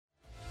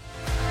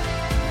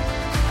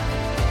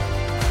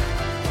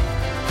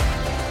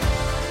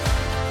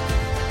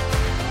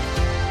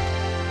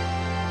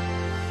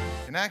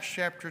Acts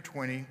chapter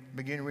 20,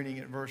 begin reading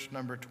at verse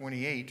number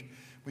 28,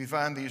 we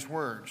find these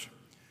words.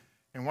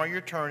 And while you're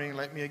turning,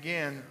 let me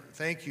again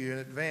thank you in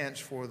advance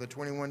for the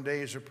 21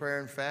 days of prayer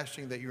and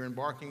fasting that you're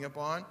embarking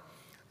upon.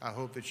 I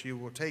hope that you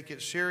will take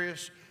it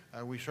serious.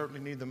 We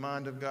certainly need the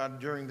mind of God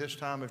during this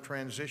time of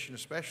transition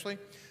especially,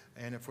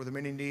 and for the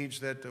many needs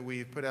that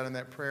we've put out in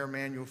that prayer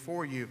manual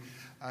for you.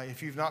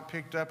 If you've not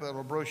picked up a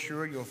little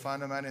brochure, you'll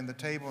find them out in the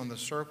table in the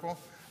circle,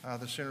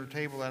 the center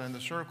table out in the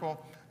circle.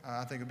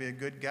 I think it'll be a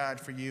good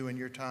guide for you in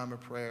your time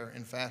of prayer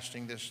and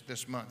fasting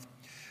this month.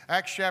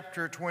 Acts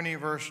chapter 20,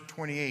 verse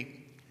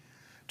 28.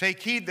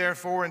 Take heed,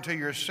 therefore, unto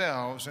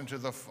yourselves and to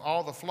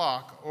all the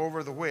flock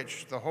over the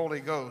which the Holy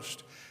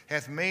Ghost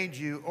hath made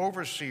you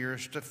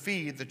overseers to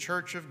feed the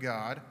church of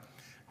God,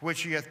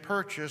 which he hath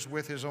purchased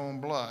with his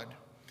own blood.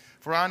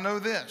 For I know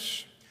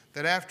this,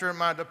 that after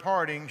my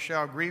departing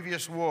shall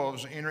grievous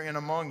wolves enter in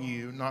among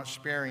you, not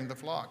sparing the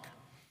flock.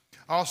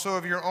 Also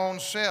of your own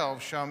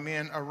selves shall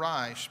men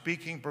arise,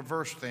 speaking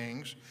perverse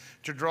things,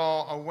 to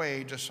draw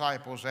away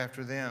disciples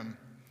after them.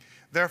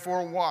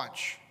 Therefore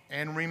watch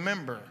and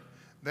remember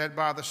that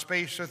by the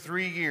space of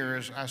 3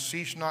 years I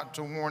cease not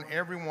to warn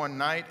everyone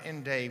night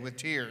and day with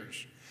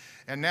tears.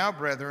 And now,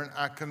 brethren,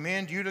 I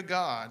commend you to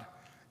God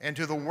and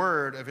to the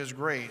word of his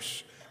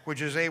grace,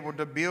 which is able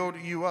to build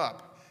you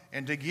up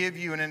and to give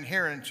you an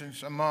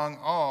inheritance among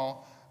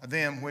all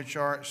them which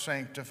are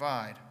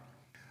sanctified.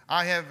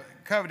 I have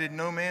coveted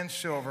no man's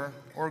silver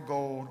or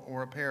gold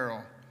or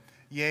apparel.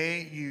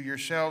 Yea, you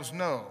yourselves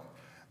know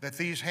that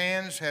these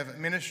hands have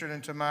ministered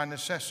unto my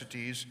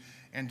necessities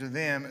and to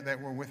them that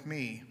were with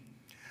me.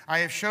 I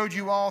have showed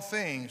you all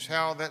things,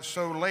 how that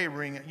so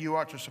laboring you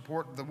ought to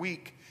support the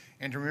weak,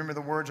 and to remember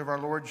the words of our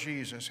Lord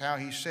Jesus, how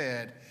he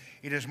said,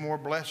 it is more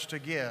blessed to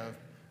give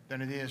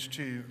than it is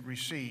to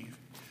receive.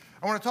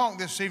 I want to talk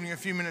this evening a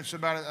few minutes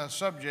about a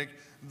subject,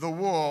 the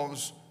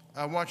wolves.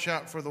 Watch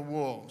out for the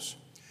wolves.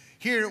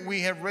 Here we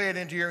have read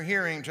into your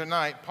hearing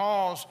tonight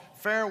Paul's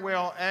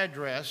farewell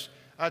address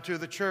to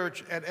the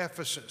church at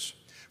Ephesus.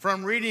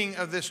 From reading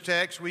of this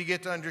text, we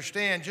get to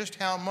understand just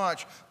how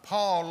much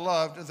Paul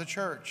loved the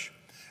church.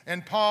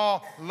 And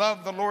Paul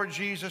loved the Lord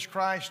Jesus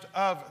Christ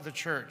of the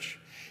church.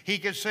 He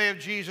could say of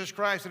Jesus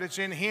Christ that it's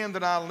in him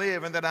that I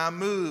live and that I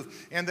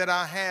move and that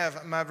I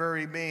have my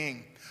very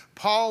being.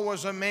 Paul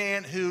was a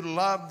man who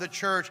loved the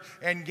church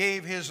and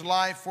gave his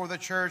life for the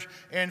church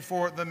and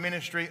for the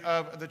ministry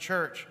of the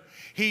church.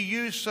 He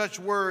used such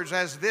words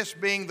as this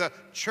being the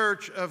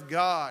church of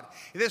God.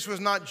 This was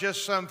not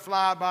just some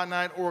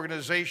fly-by-night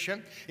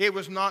organization. It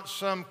was not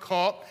some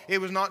cult. It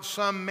was not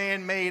some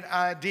man-made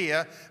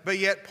idea. But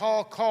yet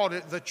Paul called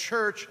it the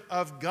church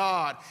of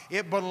God.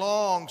 It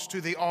belongs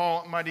to the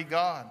Almighty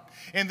God.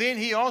 And then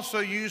he also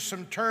used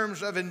some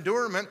terms of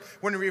endurement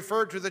when he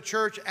referred to the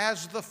church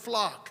as the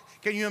flock.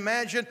 Can you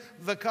imagine?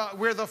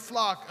 We're the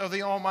flock of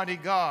the Almighty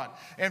God.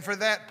 And for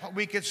that,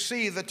 we could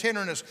see the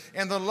tenderness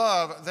and the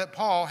love that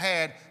Paul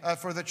had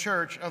for the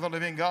church of the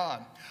living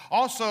God.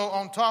 Also,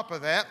 on top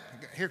of that,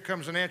 here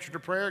comes an answer to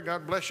prayer.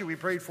 God bless you. We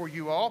prayed for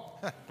you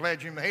all.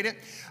 Glad you made it.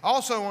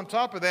 Also, on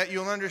top of that,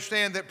 you'll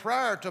understand that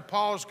prior to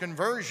Paul's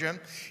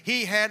conversion,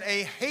 he had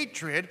a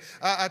hatred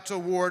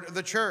toward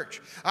the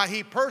church.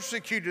 He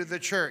persecuted the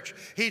church.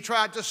 He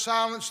tried to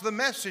silence the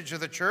message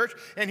of the church,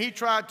 and he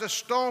tried to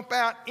stomp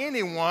out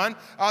anyone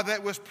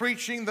that was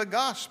preaching the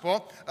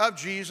gospel of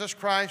Jesus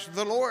Christ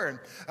the Lord.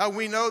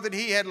 We know that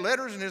he had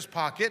letters in his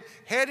pocket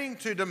heading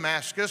to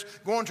Damascus,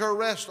 going to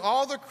arrest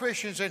all the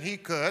Christians that he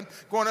could,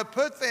 going to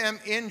put them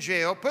in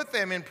jail, put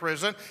them in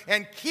prison,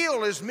 and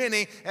kill as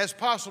many as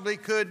possibly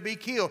could be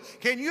killed.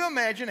 Can you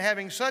imagine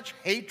having such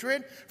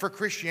hatred for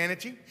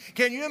Christianity?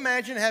 Can you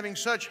imagine having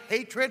such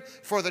hatred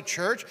for the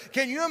church?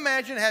 Can you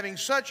imagine having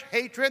such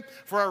hatred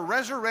for a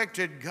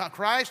resurrected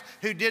Christ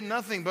who did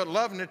nothing but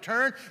love and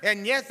return?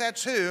 And yet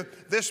that's who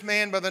this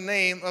man by the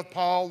name of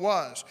Paul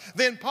was.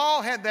 Then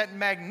Paul had that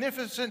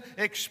magnificent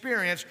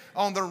experience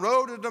on the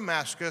road to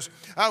Damascus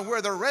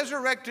where the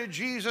resurrected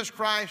Jesus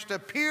Christ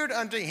appeared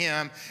unto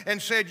him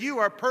and said, you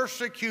are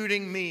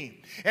persecuting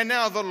me. And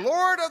now the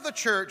Lord of the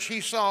church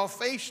he saw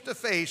face to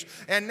face,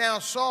 and now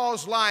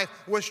Saul's life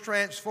was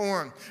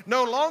transformed.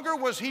 No longer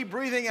was he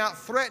breathing out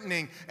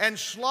threatening and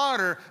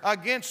slaughter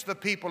against the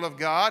people of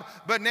God,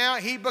 but now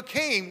he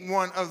became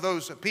one of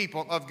those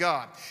people of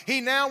God.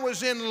 He now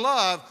was in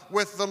love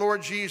with the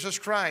Lord Jesus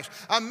Christ,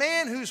 a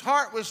man whose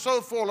heart was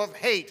so full of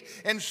hate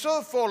and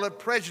so full of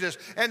prejudice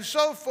and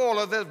so full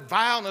of the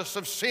vileness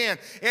of sin,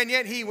 and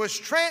yet he was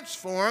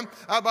transformed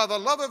by the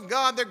love of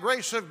God, the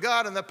grace of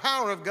God, and the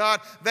power of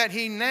God, that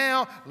he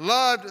now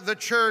loved the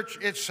church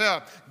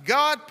itself.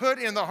 God put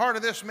in the heart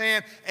of this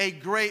man a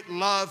great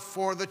love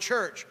for the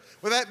church.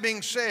 With that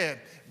being said,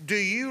 do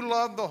you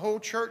love the whole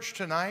church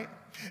tonight?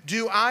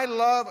 Do I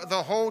love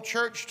the whole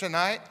church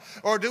tonight?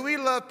 Or do we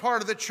love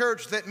part of the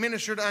church that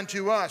ministered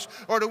unto us?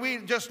 Or do we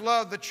just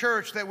love the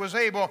church that was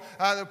able,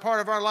 the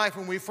part of our life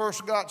when we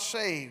first got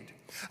saved?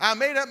 I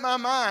made up my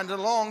mind a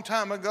long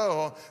time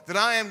ago that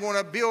I am going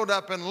to build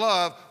up and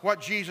love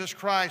what Jesus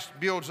Christ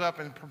builds up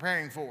and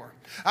preparing for.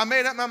 I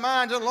made up my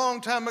mind a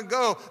long time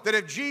ago that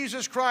if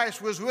Jesus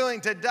Christ was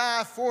willing to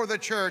die for the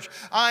church,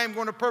 I am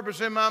going to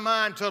purpose in my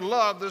mind to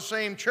love the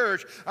same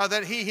church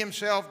that he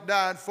himself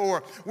died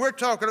for. We're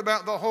talking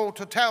about the whole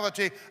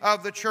totality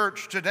of the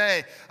church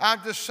today.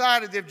 I've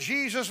decided if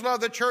Jesus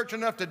loved the church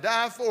enough to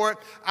die for it,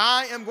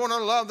 I am going to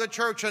love the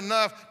church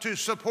enough to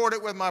support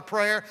it with my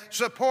prayer,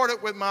 support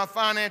it with my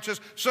finances,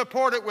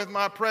 support it with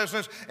my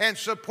presence, and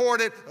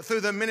support it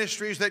through the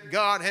ministries that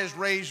God has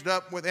raised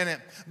up within it.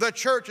 The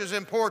church is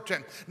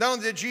important. Not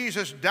only did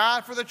Jesus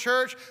die for the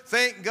church,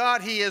 thank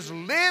God he is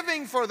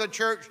living for the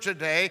church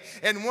today,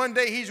 and one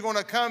day he's going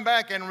to come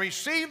back and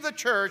receive the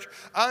church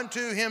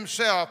unto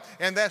himself,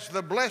 and that's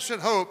the blessed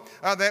hope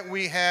that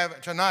we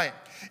have tonight.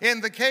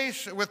 In the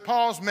case with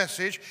Paul's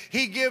message,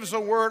 he gives a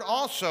word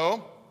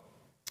also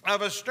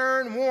of a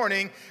stern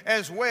warning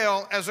as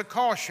well as a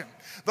caution.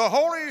 The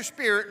Holy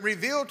Spirit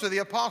revealed to the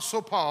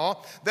Apostle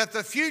Paul that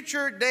the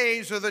future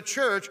days of the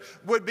church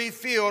would be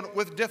filled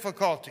with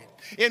difficulty.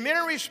 In many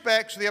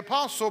respects, the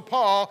Apostle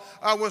Paul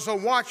was a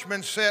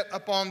watchman set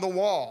upon the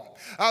wall.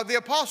 The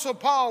Apostle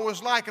Paul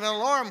was like an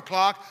alarm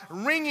clock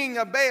ringing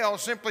a bell,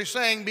 simply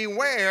saying,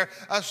 beware,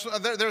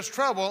 there's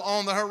trouble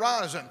on the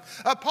horizon.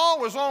 Paul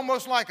was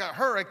almost like a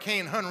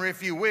hurricane hunter,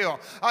 if you will.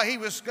 He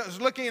was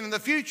looking in the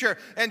future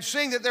and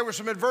seeing that there were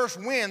some adverse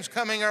winds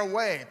coming our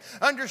way,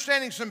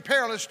 understanding some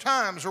perilous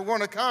times were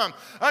going to come,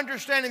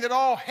 understanding that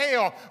all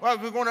hell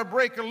was going to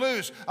break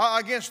loose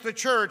against the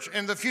church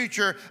in the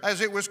future as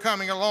it was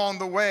coming along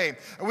the way.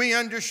 We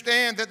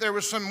understand that there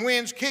was some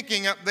winds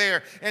kicking up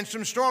there and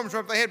some storms were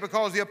up ahead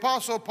because the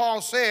Apostle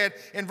Paul said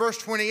in verse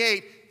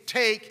 28,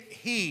 take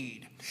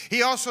heed.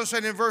 He also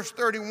said in verse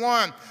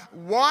 31,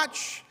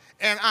 watch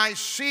and I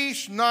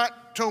cease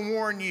not to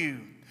warn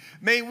you.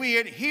 May we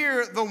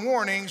adhere the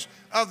warnings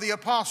of the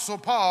Apostle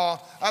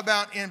Paul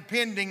about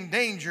impending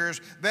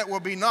dangers that will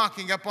be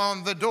knocking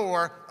upon the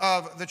door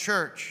of the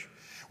church.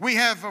 We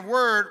have a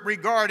word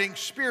regarding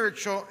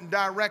spiritual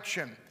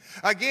direction.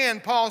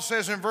 Again, Paul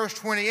says in verse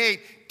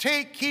 28,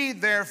 take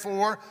heed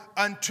therefore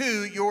unto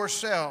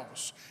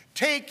yourselves.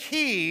 Take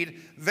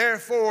heed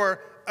therefore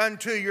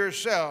unto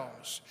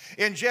yourselves.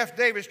 In Jeff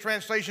Davis'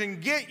 translation,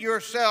 get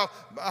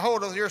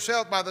hold of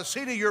yourself by the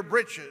seat of your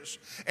britches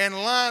and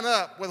line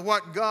up with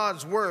what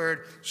God's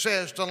word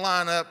says to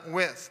line up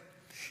with.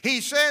 He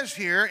says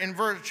here in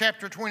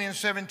chapter 20 and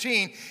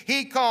 17,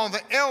 he called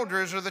the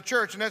elders of the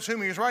church, and that's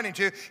whom he was writing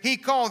to. He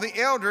called the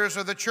elders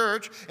of the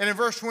church, and in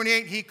verse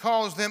 28, he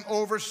calls them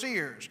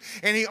overseers.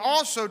 And he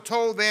also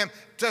told them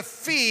to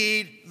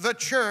feed the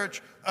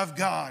church of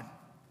God.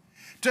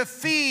 To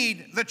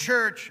feed the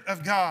church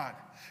of God.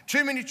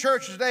 Too many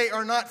churches today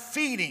are not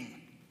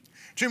feeding.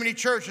 Too many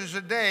churches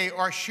today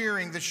are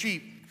shearing the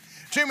sheep.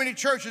 Too many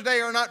churches today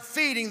are not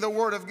feeding the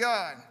Word of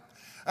God.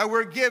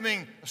 We're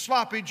giving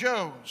sloppy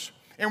joes,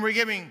 and we're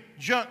giving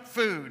junk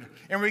food,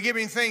 and we're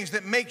giving things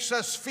that makes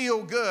us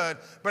feel good,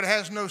 but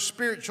has no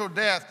spiritual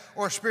depth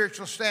or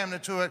spiritual stamina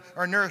to it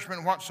or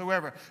nourishment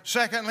whatsoever.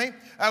 Secondly,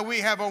 we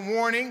have a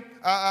warning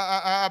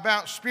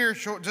about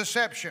spiritual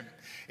deception.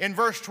 In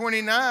verse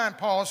 29,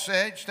 Paul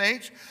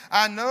states,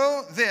 I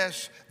know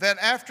this, that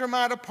after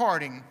my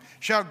departing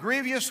shall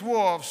grievous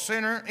wolves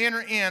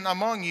enter in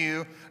among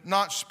you,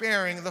 not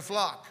sparing the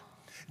flock.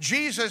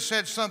 Jesus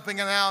said something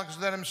analogous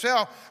to that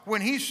himself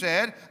when he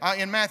said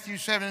in Matthew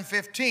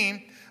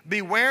 7:15,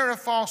 beware of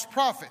false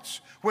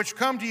prophets, which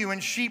come to you in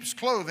sheep's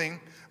clothing,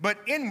 but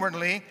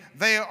inwardly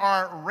they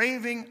are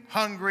raving,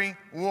 hungry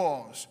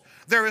wolves.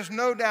 There is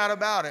no doubt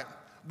about it.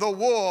 The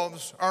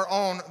wolves are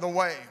on the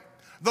way.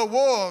 The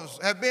wolves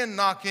have been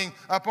knocking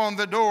upon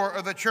the door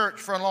of the church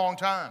for a long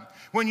time.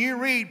 When you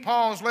read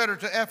Paul's letter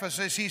to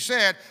Ephesus, he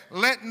said,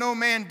 let no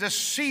man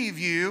deceive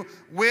you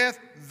with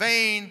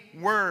vain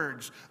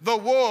words. The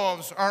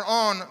wolves are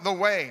on the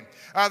way.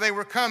 They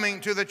were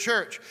coming to the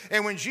church.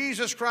 And when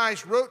Jesus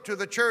Christ wrote to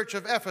the church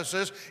of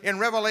Ephesus in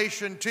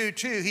Revelation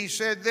 2:2, he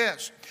said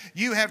this,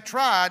 you have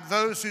tried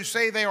those who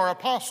say they are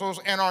apostles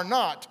and are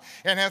not,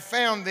 and have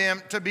found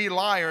them to be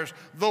liars.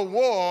 The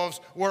wolves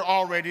were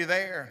already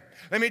there.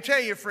 Let me tell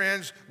you,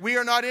 friends, we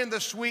are not in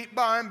the sweet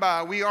by and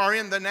by. We are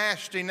in the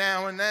nasty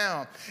now and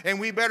now. And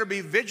we better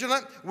be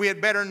vigilant. We had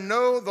better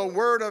know the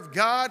Word of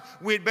God.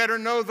 We had better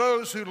know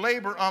those who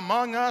labor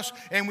among us.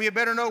 And we had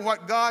better know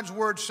what God's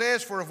Word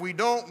says. For if we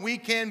don't, we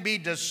can be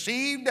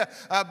deceived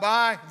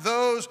by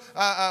those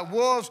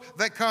wolves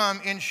that come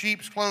in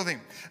sheep's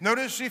clothing.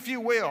 Notice, if you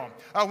will,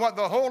 what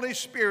the Holy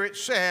Spirit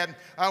said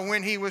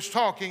when he was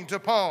talking to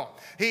Paul.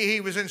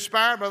 He was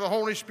inspired by the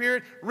Holy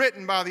Spirit,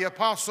 written by the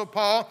Apostle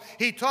Paul.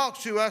 He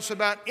talks to us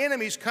about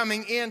enemies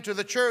coming into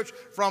the church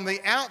from the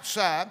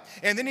outside,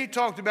 and then he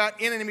talked about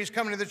enemies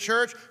coming to the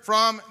church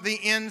from the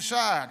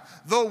inside.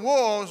 The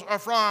wolves are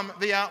from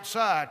the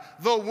outside.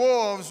 The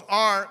wolves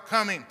are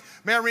coming.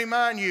 May I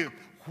remind you,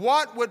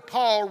 what would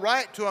Paul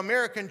write to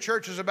American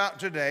churches about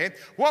today?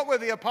 What would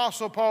the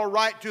Apostle Paul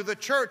write to the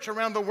church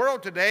around the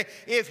world today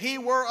if he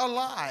were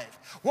alive?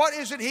 What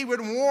is it he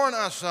would warn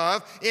us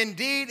of,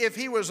 indeed, if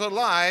he was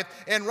alive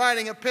and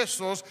writing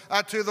epistles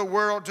to the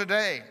world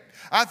today?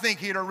 I think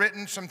he'd have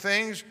written some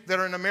things that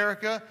are in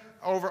America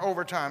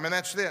over time, and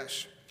that's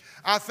this.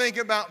 I think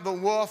about the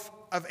wolf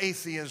of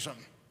atheism.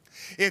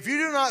 If you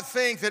do not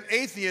think that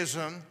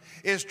atheism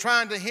is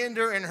trying to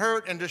hinder and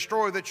hurt and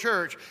destroy the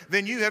church,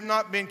 then you have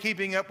not been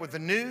keeping up with the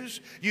news,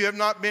 you have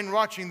not been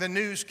watching the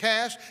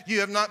newscast,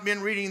 you have not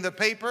been reading the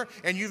paper,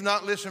 and you've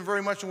not listened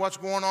very much to what's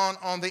going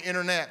on the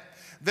internet.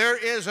 There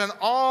is an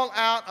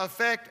all-out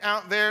effect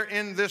out there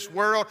in this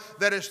world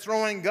that is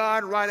throwing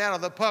God right out of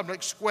the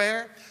public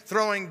square,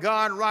 throwing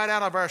God right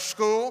out of our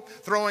school,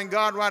 throwing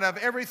God right out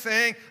of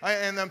everything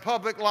in the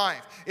public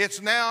life. It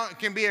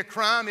can be a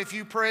crime if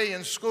you pray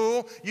in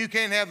school. You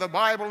can't have the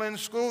Bible in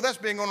school. That's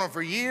been going on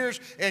for years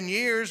and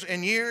years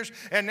and years.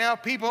 And now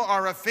people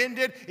are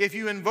offended if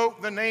you invoke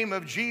the name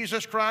of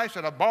Jesus Christ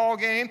at a ball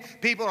game.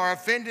 People are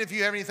offended if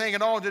you have anything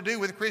at all to do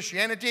with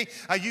Christianity.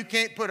 You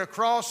can't put a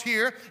cross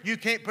here. You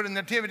can't put a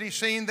nativity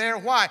scene there.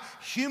 Why?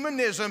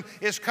 Humanism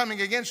is coming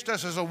against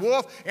us as a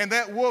wolf, and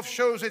that wolf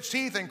shows its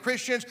teeth, and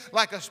Christians,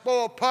 like a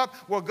spoiled pup,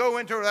 will go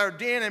into our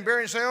den and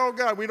bury and say, oh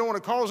God, we don't want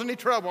to cause any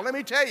trouble. Let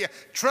me tell you,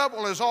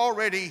 trouble is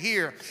already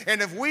here.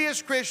 And if we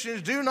as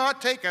Christians do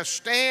not take a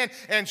stand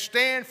and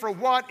stand for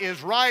what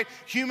is right,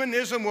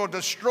 humanism will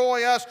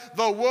destroy us.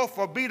 The wolf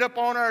will beat up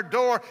on our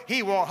door.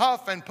 He will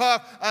huff and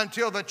puff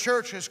until the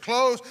church is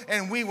closed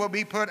and we will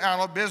be put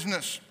out of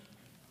business.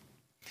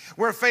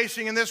 We're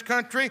facing in this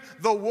country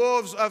the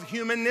wolves of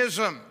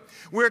humanism.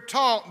 We're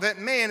taught that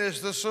man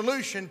is the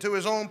solution to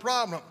his own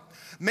problem.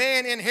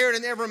 Man inherent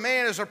in every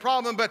man is a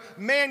problem, but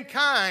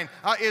mankind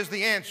is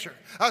the answer.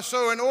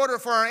 So in order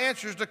for our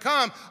answers to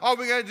come, all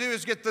we got to do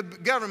is get the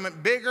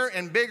government bigger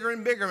and bigger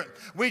and bigger.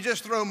 We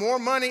just throw more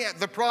money at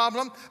the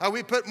problem.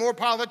 We put more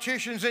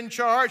politicians in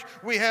charge.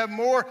 We have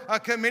more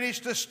committees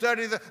to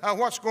study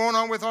what's going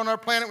on our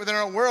planet, within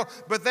our world.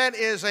 But that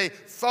is a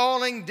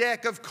falling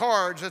deck of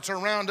cards that's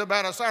around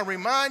about us. I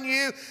remind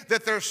you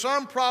that there's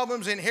some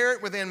problems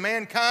inherent within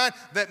mankind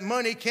that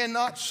money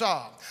cannot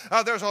solve.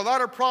 There's a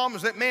lot of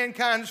problems that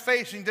mankind is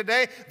facing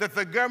today that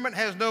the government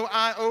has no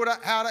iota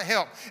how to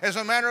help. As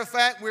a matter of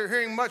fact, we're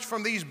hearing much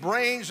from these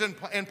brains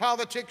in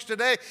politics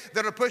today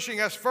that are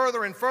pushing us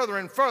further and further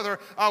and further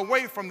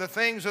away from the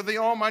things of the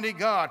Almighty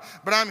God.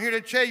 But I'm here to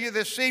tell you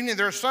this evening,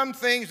 there are some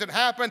things that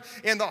happen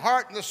in the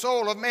heart and the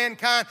soul of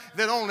mankind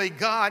that only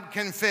God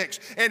can fix.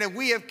 And if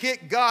we have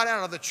kicked God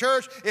out of the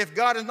church, if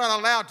God is not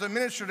allowed to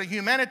minister to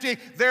humanity,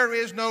 there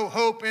is no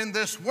hope in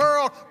this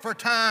world for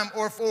time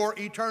or for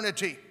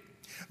eternity.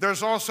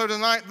 There's also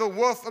tonight the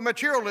wolf of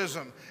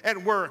materialism at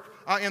work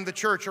in the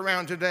church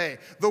around today.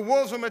 The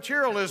wolves of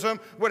materialism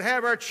would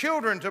have our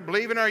children to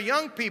believe and our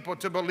young people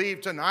to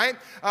believe tonight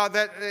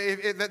that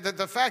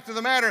the fact of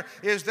the matter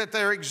is that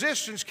their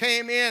existence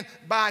came in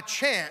by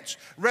chance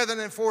rather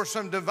than for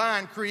some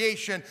divine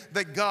creation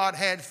that God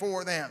had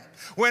for them.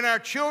 When our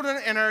children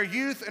and our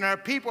youth and our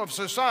people of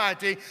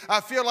society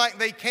feel like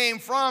they came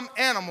from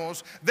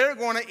animals, they're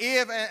going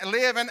to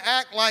live and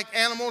act like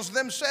animals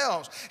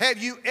themselves. Have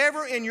you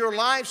ever in your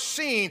life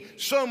seen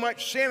so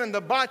much sin and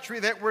debauchery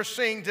that we're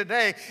seeing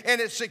today, and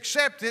it's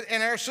accepted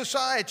in our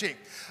society?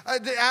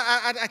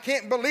 I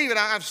can't believe it.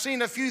 I've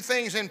seen a few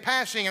things in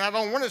passing, and I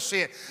don't want to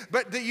see it.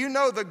 But do you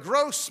know the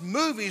gross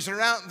movies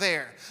are out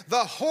there? The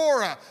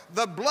horror,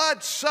 the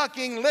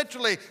blood-sucking,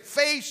 literally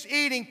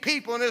face-eating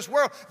people in this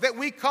world that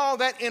we call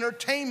that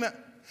entertainment.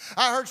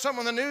 I heard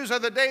something on the news the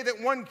other day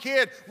that one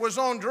kid was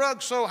on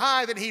drugs so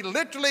high that he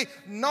literally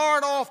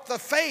gnawed off the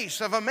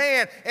face of a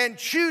man and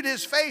chewed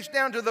his face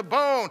down to the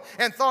bone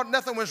and thought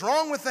nothing was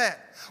wrong with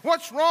that.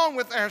 What's wrong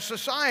with our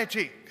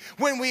society?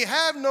 When we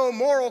have no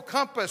moral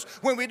compass,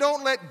 when we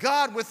don't let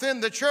God within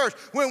the church,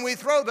 when we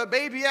throw the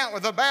baby out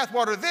with the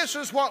bathwater, this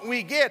is what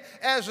we get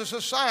as a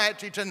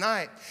society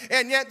tonight.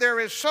 And yet there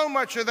is so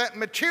much of that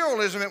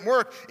materialism at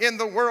work in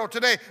the world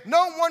today.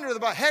 No wonder the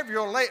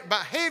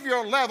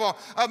behavioral level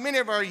of many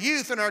of our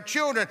youth and our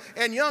children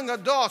and young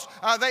adults,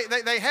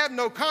 they have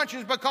no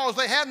conscience because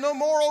they have no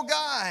moral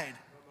guide.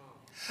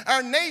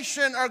 Our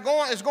nation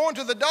is going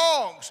to the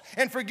dogs,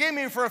 and forgive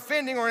me for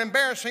offending or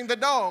embarrassing the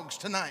dogs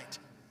tonight.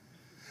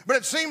 But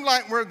it seems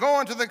like we're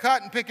going to the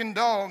cotton-picking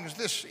dogs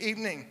this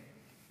evening.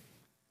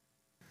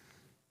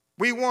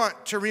 We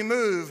want to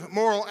remove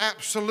moral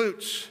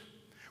absolutes.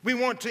 We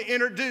want to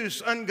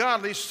introduce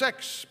ungodly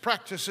sex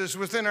practices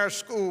within our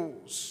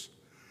schools.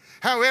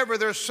 However,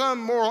 there's some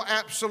moral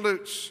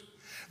absolutes.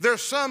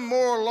 There's some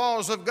moral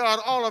laws of God.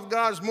 All of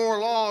God's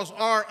moral laws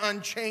are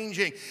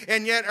unchanging.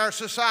 And yet our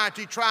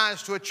society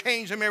tries to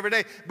change them every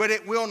day, but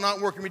it will not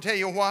work. Let me tell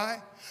you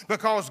why.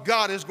 because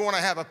God is going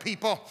to have a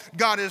people.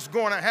 God is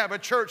going to have a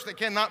church that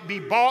cannot be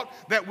bought,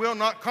 that will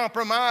not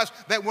compromise,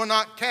 that will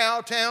not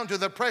kowtow to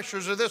the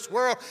pressures of this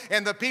world.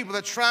 And the people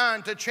that's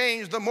trying to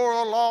change the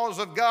moral laws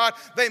of God,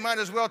 they might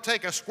as well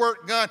take a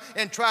squirt gun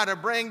and try to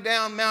bring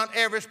down Mount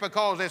Everest,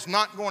 because it's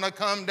not going to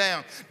come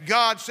down.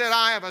 God said,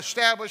 I have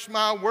established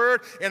my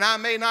word, and I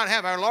may not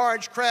have a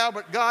large crowd,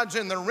 but God's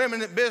in the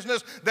remnant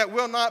business that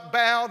will not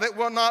bow, that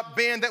will not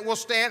bend, that will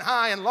stand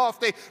high and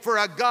lofty for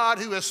a God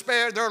who has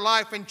spared their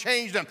life and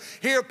changed them.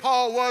 Here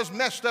Paul was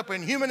messed up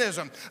in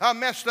humanism,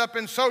 messed up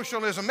in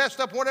socialism, messed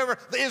up whatever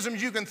the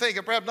isms you can think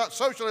of, perhaps not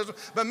socialism,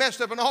 but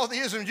messed up in all the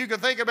isms you can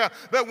think about.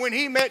 But when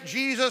he met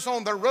Jesus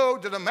on the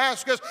road to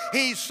Damascus,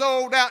 he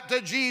sold out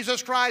to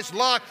Jesus Christ,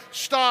 lock,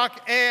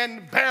 stock,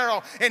 and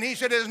barrel. And he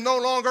said, it is no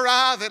longer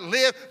I that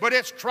live, but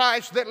it's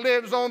Christ that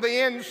lives on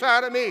the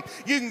inside of me.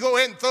 You can go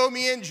ahead and throw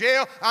me in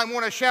jail. I'm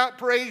going to shout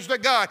praise to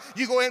God.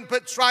 You go ahead and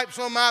put stripes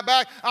on my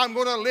back. I'm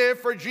going to live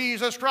for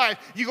Jesus Christ.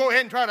 You go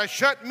ahead and try to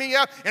shut me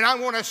up, and I'm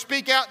going to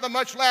speak out the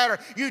much louder.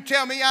 You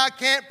tell me I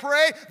can't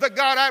pray, the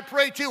God I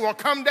pray to will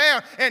come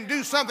down and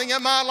do something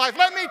in my life.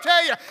 Let me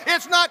tell you,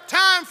 it's not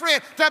time,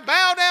 friend, to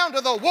bow down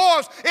to the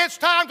wolves. It's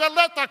time to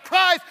let the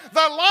Christ, the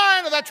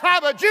Lion of the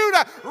tribe of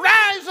Judah,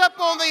 rise up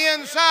on the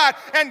inside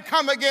and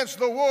come against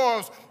the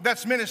wolves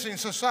that's menacing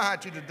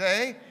society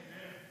today.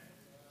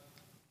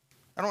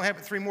 I don't have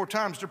it 3 more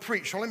times to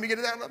preach, so let me get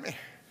it out of me.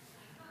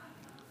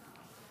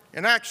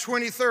 In Acts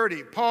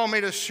 20:30, Paul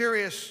made a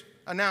serious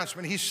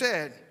announcement. He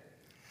said,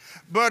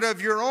 but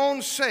of your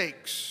own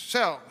sakes,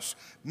 selves,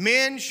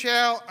 men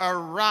shall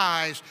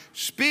arise,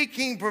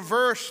 speaking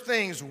perverse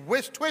things,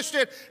 with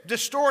twisted,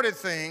 distorted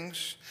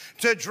things,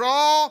 to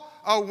draw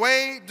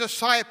away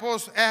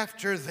disciples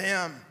after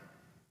them.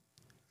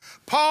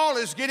 Paul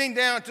is getting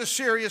down to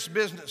serious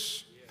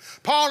business.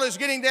 Paul is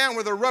getting down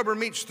where the rubber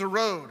meets the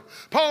road.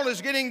 Paul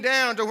is getting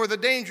down to where the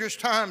dangerous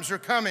times are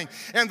coming.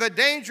 And the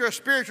danger of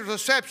spiritual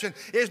deception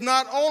is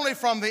not only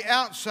from the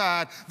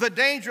outside. The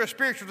danger of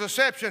spiritual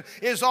deception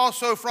is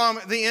also from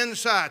the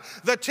inside.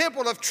 The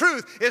temple of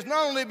truth is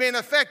not only being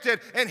affected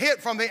and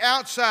hit from the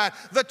outside.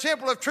 The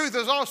temple of truth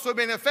is also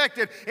being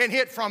affected and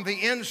hit from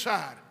the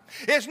inside.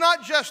 It's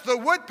not just the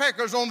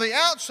woodpeckers on the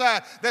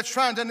outside that's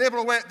trying to nibble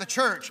away at the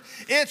church.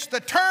 It's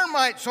the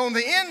termites on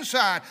the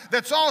inside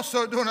that's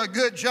also doing a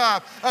good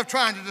job of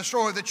trying to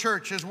destroy the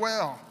church as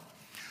well.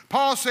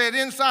 Paul said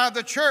inside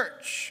the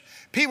church,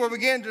 people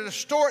begin to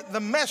distort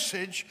the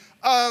message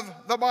of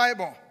the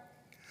Bible.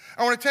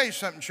 I want to tell you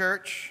something,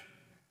 church.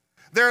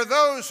 There are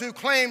those who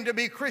claim to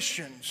be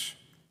Christians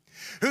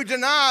who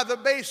deny the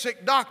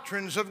basic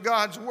doctrines of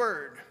God's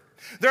Word.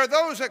 There are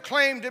those that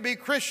claim to be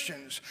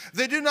Christians.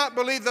 They do not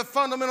believe the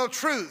fundamental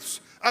truths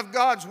of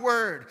God's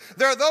Word.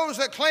 There are those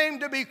that claim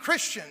to be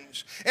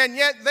Christians, and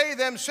yet they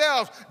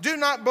themselves do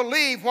not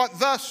believe what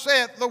thus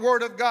saith the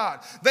Word of God.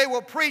 They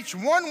will preach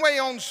one way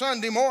on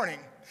Sunday morning,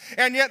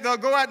 and yet they'll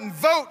go out and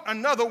vote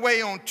another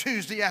way on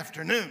Tuesday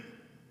afternoon.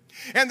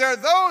 And there are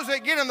those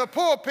that get in the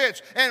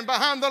pulpits and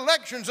behind the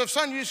lections of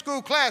Sunday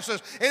school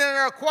classes and in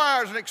our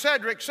choirs and et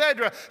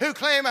cetera, who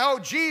claim, oh,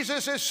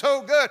 Jesus is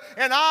so good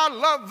and I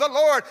love the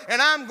Lord and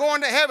I'm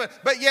going to heaven.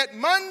 But yet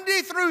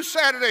Monday through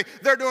Saturday,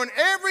 they're doing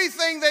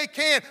everything they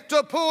can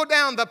to pull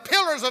down the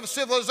pillars of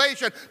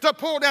civilization, to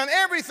pull down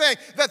everything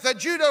that the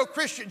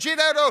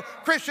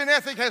Judeo-Christian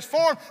ethic has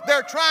formed.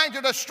 They're trying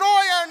to destroy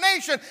our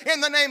nation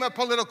in the name of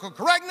political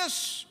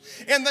correctness,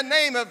 in the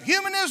name of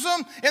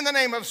humanism, in the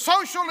name of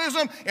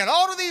socialism, and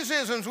all of these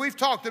isms we've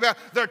talked about.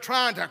 They're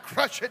trying to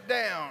crush it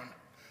down.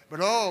 But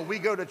oh, we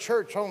go to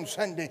church on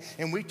Sunday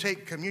and we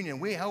take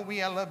communion.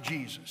 I love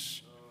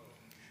Jesus.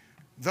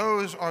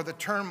 Those are the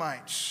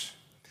termites.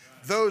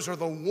 Those are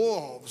the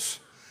wolves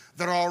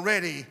that are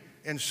already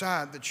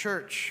inside the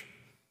church.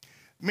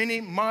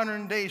 Many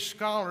modern day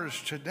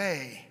scholars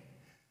today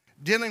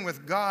dealing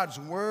with God's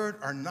Word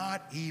are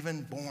not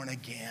even born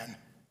again.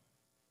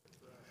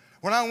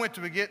 When I went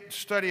to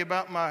study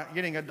about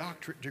getting a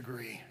doctorate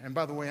degree, and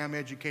by the way, I'm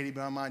educated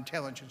by my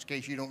intelligence, in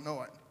case you don't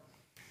know it.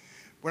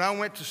 When I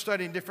went to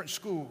study in different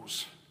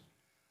schools,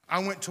 I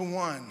went to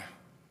one,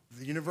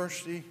 the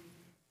university,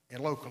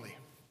 and locally,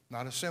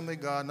 not Assembly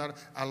of God, not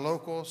a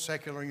local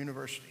secular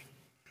university.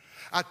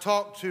 I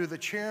talked to the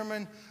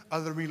chairman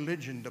of the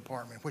religion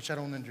department, which I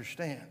don't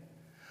understand.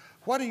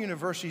 Why do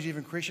universities,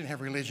 even Christian,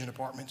 have religion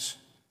departments?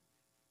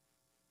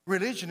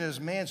 Religion is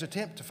man's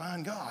attempt to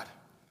find God.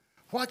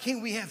 Why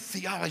can't we have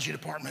theology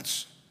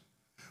departments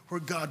where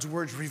God's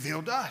Word's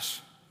revealed to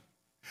us?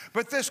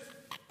 But this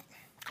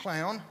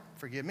clown,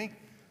 forgive me,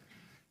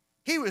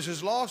 he was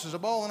as lost as a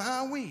ball in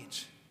high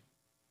weeds.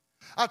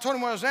 I told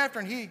him what I was after,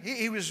 and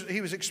he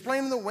was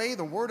explaining the way,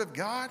 the Word of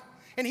God,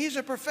 and he's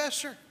a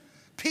professor,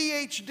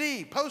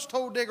 PhD,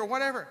 post-hole digger,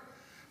 whatever,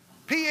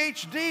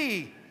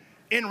 PhD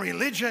in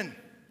religion.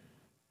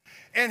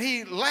 And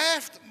he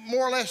laughed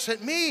more or less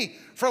at me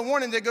for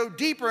wanting to go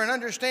deeper and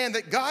understand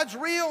that God's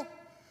real.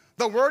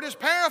 The Word is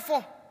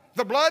powerful.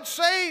 The blood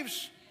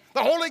saves.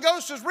 The Holy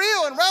Ghost is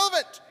real and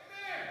relevant.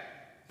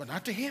 But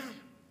not to him.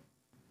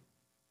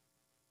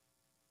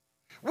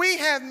 We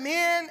have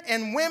men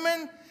and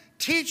women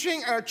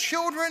teaching our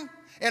children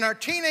and our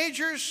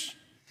teenagers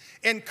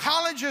in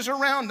colleges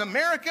around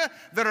America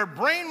that are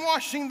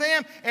brainwashing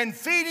them and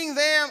feeding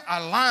them a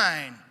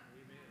line.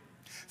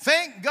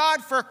 Thank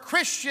God for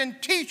Christian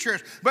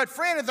teachers. But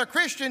friend, if the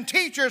Christian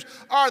teachers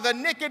are the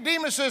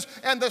Nicodemuses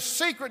and the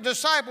secret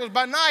disciples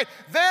by night,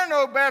 they're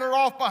no better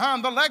off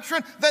behind the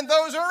lectern than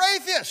those who are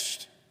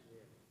atheists.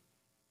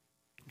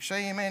 You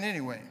say amen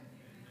anyway.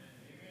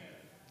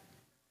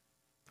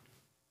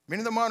 Many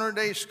of the modern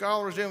day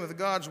scholars dealing with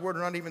God's word are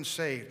not even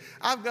saved.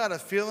 I've got a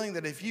feeling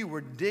that if you were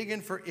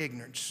digging for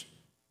ignorance,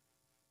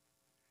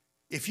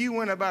 if you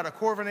went about a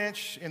quarter of an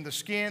inch in the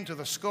skin to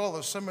the skull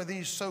of some of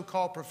these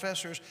so-called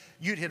professors,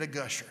 you'd hit a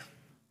gusher.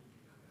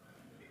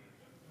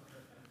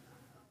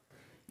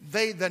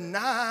 They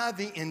deny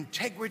the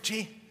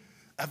integrity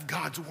of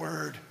God's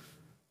word.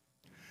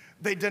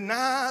 They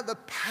deny the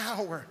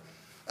power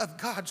of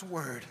God's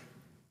word.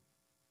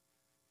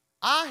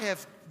 I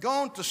have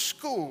gone to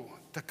school,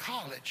 to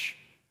college,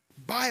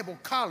 Bible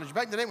college.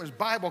 Back in the day, it was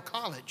Bible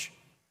college.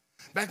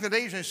 Back in the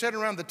days when they sat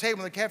around the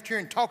table in the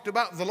cafeteria and talked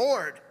about the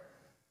Lord.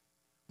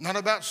 Not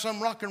about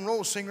some rock and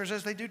roll singers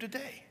as they do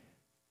today.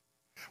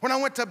 When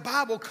I went to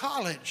Bible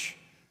college,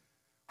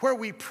 where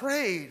we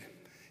prayed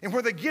and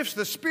where the gifts of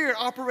the Spirit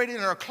operated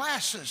in our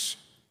classes,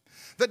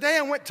 the day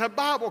I went to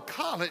Bible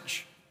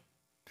college,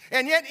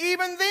 and yet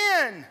even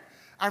then,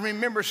 I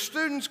remember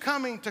students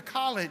coming to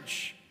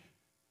college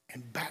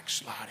and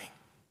backsliding.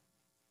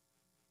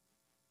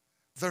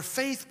 Their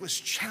faith was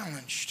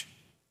challenged.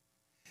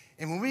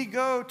 And when we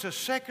go to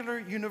secular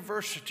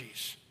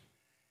universities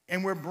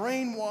and we're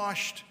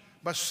brainwashed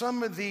by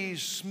some of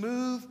these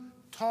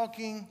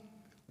smooth-talking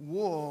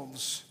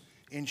wolves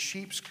in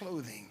sheep's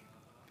clothing,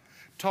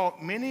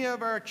 taught many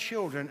of our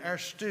children, our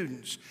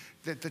students,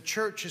 that the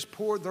church has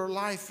poured their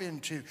life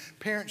into,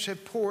 parents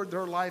have poured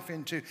their life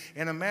into.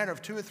 In a matter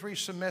of 2 or 3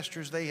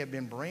 semesters, they have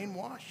been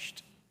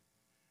brainwashed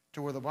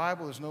to where the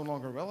Bible is no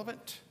longer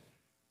relevant,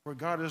 where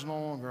God is no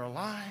longer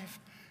alive,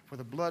 where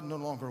the blood no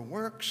longer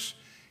works,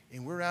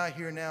 and we're out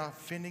here now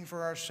fending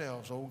for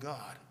ourselves. Oh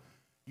God,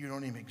 you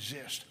don't even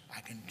exist.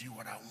 I can do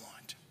what I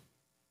want.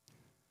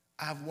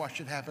 I've watched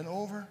it happen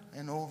over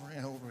and over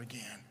and over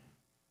again.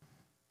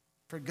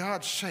 For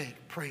God's sake,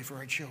 pray for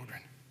our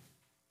children.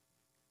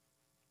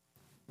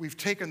 We've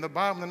taken the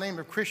Bible in the name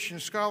of Christian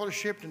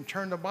scholarship and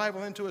turned the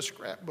Bible into a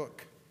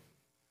scrapbook.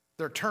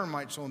 There are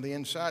termites on the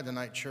inside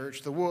tonight,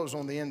 church. The wolves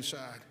on the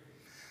inside.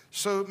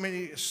 So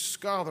many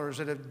scholars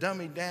that have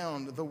dummied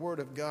down the Word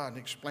of God and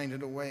explained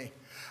it away.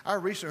 I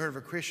recently heard of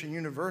a Christian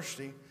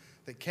university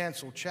that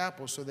canceled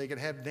chapels so they could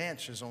have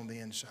dances on the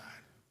inside.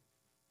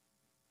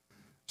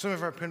 Some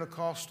of our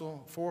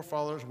Pentecostal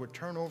forefathers would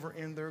turn over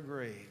in their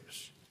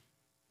graves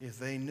if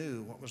they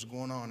knew what was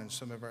going on in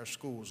some of our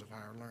schools of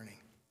higher learning.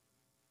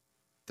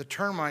 The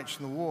termites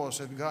and the wolves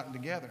have gotten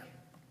together.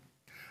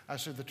 I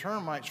said the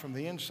termites from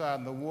the inside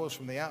and the wolves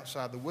from the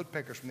outside, the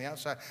woodpeckers from the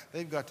outside,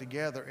 they've got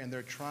together and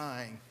they're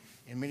trying,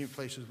 in many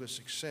places with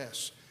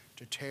success,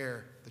 to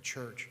tear the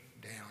church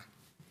down.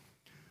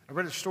 I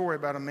read a story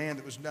about a man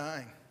that was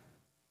dying.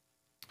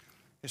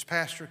 His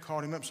pastor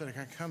called him up and said,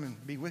 "Can I come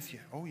and be with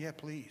you?" "Oh, yeah,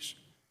 please."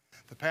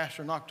 The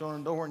pastor knocked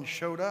on the door and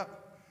showed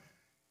up.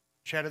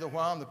 Chatted a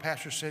while, and the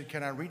pastor said,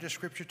 "Can I read the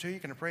scripture to you?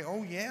 Can I pray?"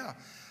 "Oh, yeah."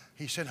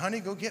 He said, "Honey,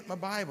 go get my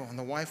Bible." And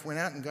the wife went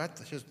out and got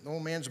his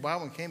old man's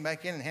Bible and came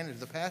back in and handed it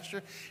to the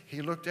pastor.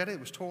 He looked at it. It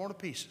was torn to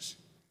pieces.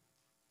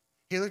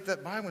 He looked at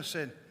that Bible and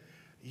said,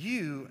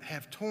 "You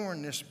have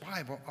torn this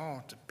Bible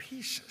all to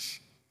pieces.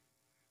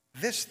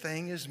 This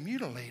thing is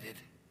mutilated.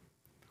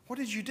 What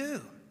did you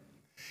do?"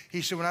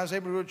 He said, "When I was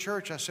able to go to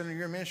church, I sat in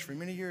your ministry for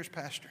many years,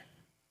 Pastor."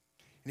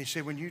 And he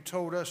said, "When you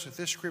told us that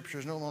this scripture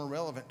is no longer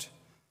relevant,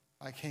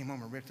 I came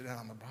home and ripped it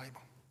out of the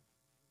Bible.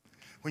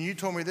 When you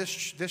told me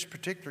this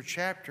particular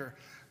chapter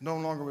no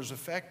longer was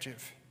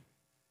effective,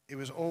 it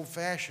was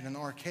old-fashioned and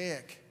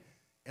archaic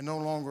and no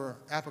longer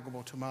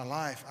applicable to my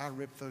life, I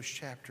ripped those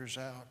chapters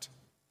out."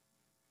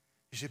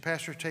 He said,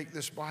 "Pastor, take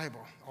this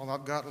Bible. All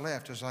I've got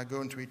left as I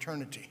go into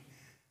eternity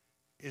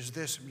is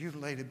this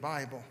mutilated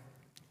Bible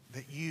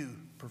that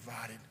you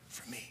provided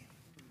for me."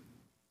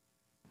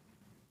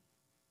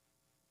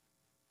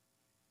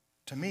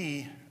 To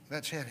me,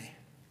 that's heavy.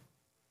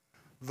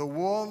 The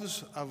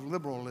wolves of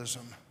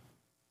liberalism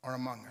are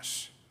among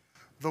us.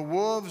 The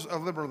wolves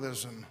of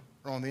liberalism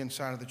are on the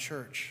inside of the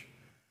church,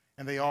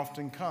 and they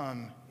often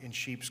come in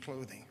sheep's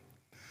clothing.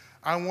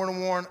 I want to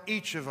warn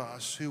each of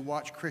us who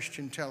watch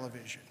Christian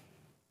television.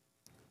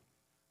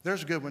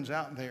 There's good ones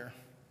out there.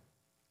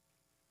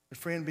 But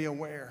friend, be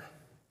aware.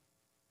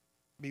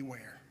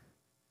 Beware.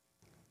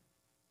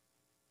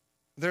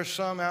 There's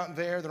some out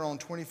there that are on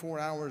 24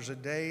 hours a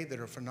day that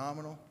are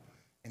phenomenal.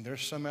 And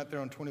there's some out there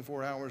on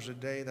 24 hours a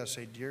day that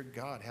say, "Dear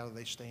God, how do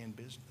they stay in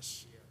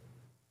business?"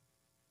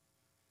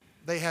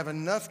 They have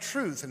enough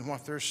truth in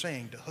what they're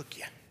saying to hook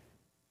you.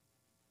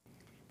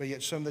 But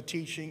yet some of the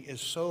teaching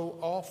is so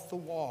off the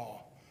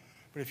wall.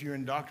 But if you're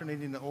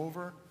indoctrinating it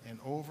over and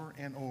over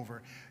and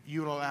over,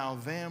 you'll allow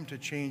them to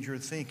change your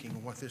thinking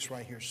of what this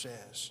right here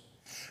says.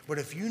 But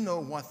if you know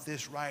what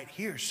this right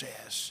here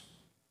says,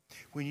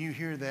 when you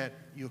hear that,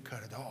 you'll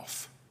cut it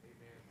off.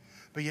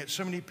 But yet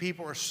so many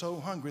people are so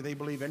hungry, they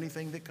believe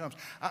anything that comes.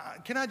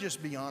 Can I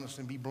just be honest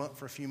and be blunt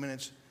for a few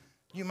minutes?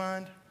 You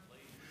mind?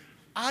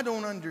 I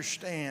don't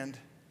understand,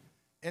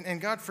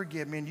 and God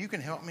forgive me, and you can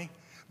help me,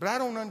 but I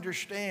don't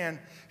understand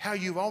how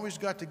you've always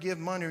got to give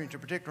money into a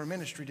particular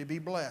ministry to be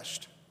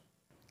blessed.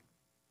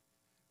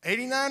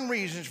 89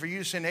 reasons for you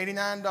to send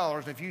 $89,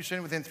 and if you send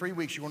it within 3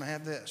 weeks, you're going to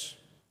have this.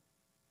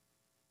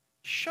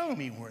 Show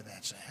me where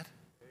that's at.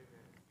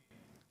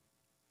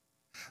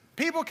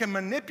 People can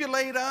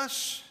manipulate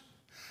us.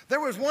 There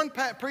was one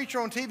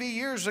preacher on TV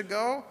years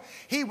ago.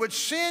 He would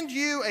send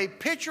you a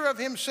picture of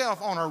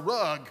himself on a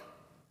rug.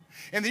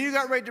 And then you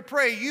got ready to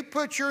pray. You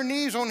put your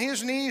knees on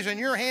his knees and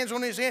your hands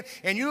on his hand,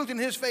 and you looked in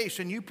his face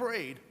and you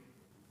prayed.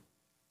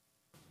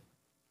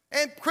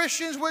 And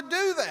Christians would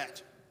do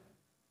that.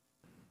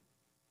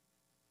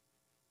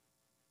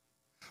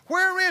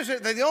 Where is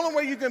it that the only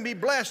way you can be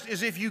blessed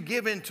is if you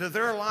give into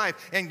their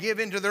life and give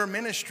into their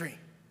ministry?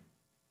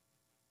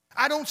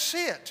 I don't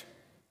see it.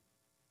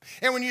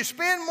 And when you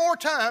spend more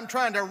time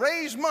trying to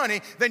raise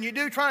money than you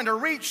do trying to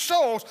reach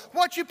souls,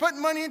 what you put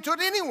money into it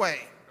anyway?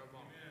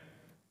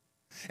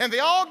 And they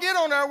all get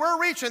on there,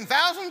 we're reaching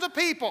thousands of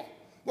people.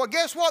 Well,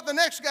 guess what? The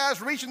next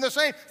guy's reaching the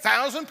same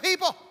 1,000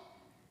 people.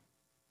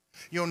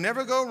 You'll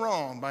never go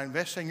wrong by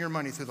investing your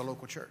money through the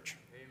local church.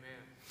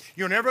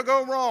 You'll never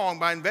go wrong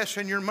by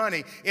investing your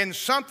money in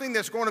something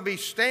that's going to be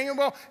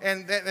sustainable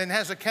and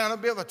has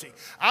accountability.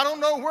 I don't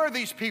know where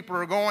these people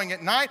are going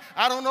at night.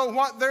 I don't know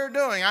what they're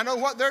doing. I know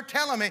what they're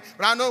telling me,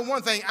 but I know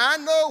one thing. I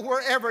know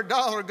where every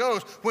dollar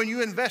goes when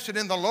you invest it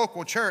in the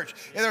local church.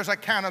 And there's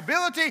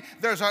accountability.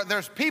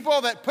 There's people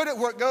that put it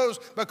where it goes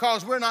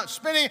because we're not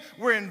spending it.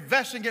 We're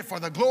investing it for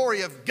the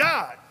glory of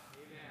God.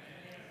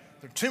 Amen.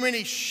 There are too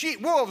many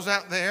wolves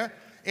out there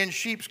in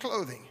sheep's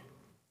clothing.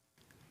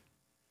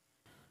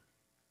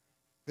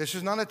 This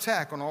is not an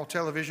attack on all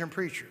television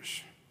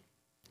preachers,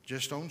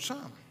 just on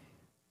some.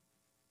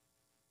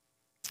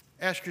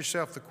 Ask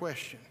yourself the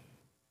question,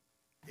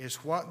 is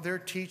what they're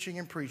teaching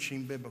and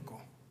preaching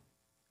biblical?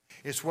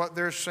 Is what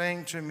they're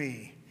saying to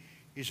me,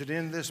 is it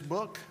in this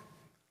book?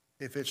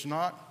 If it's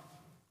not,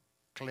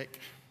 click.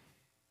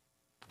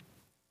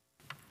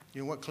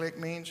 You know what click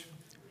means?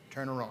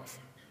 Turn her off.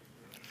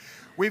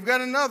 We've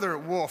got another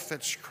wolf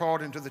that's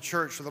crawled into the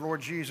church of the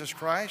Lord Jesus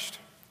Christ.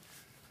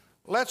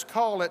 Let's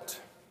call it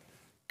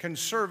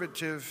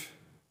conservative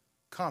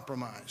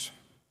compromise.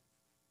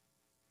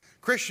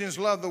 Christians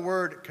love the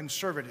word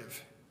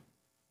conservative.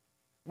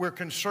 We're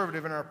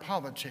conservative in our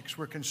politics.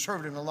 We're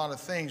conservative in a lot of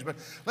things, but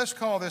let's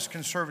call this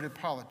conservative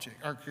politics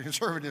or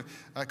conservative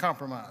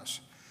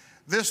compromise.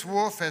 This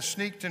wolf has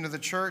sneaked into the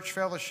church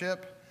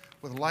fellowship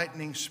with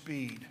lightning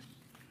speed.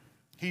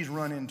 He's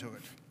run into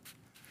it.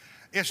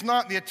 It's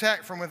not the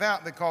attack from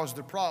without that caused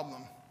the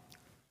problem.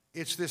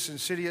 It's this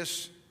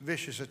insidious,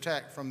 vicious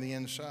attack from the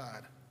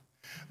inside.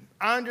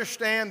 I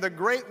understand the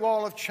Great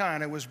Wall of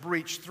China was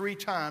breached 3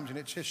 times in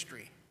its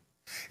history.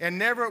 And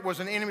never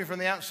was an enemy from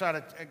the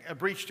outside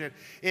breached it.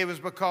 It was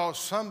because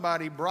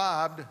somebody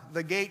bribed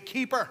the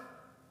gatekeeper.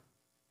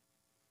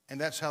 And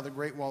that's how the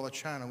Great Wall of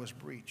China was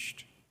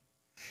breached.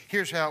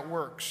 Here's how it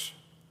works.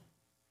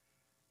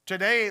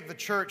 Today, the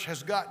church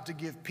has got to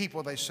give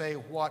people, they say,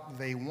 what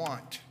they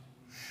want.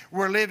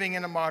 We're living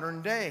in a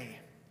modern day.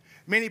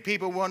 Many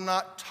people will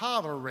not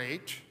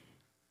tolerate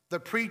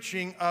the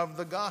preaching of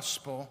the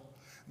gospel.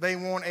 They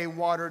want a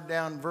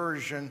watered-down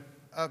version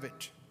of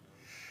it.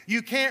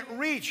 You can't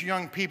reach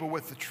young people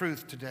with the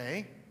truth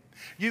today.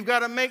 You've got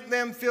to make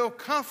them feel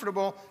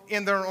comfortable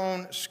in their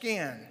own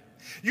skin.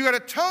 You've got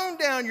to tone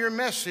down your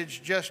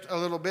message just a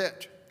little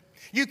bit.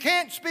 You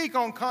can't speak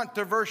on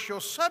controversial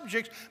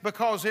subjects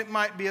because it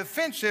might be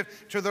offensive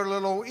to their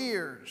little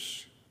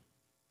ears.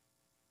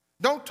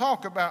 Don't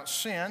talk about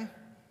sin.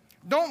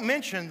 Don't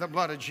mention the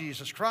blood of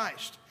Jesus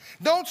Christ.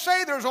 Don't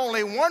say there's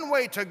only one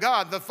way to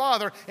God the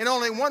Father and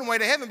only one way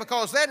to heaven,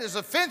 because that is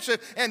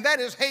offensive and that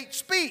is hate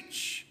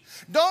speech.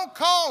 Don't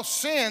call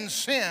sin,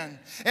 sin.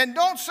 And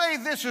don't say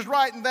this is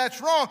right and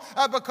that's wrong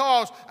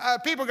because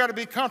people got to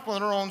be comfortable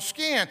in their own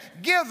skin.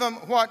 Give them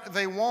what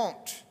they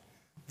want.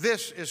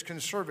 This is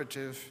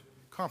conservative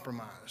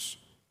compromise.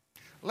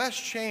 Let's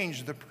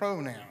change the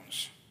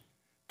pronouns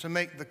to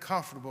make make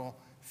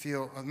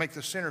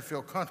the sinner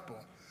feel comfortable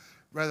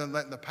rather than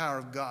letting the power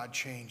of God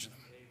change them.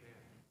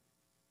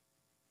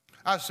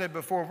 I said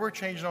before, we're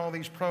changing all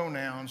these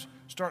pronouns.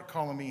 Start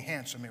calling me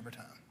handsome every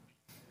time.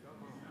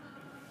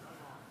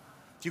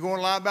 If you're going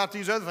to lie about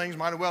these other things,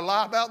 might as well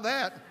lie about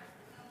that.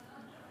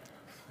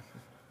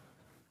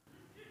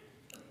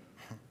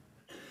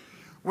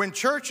 When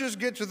churches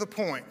get to the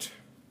point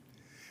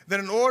that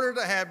in order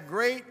to have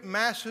great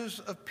masses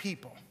of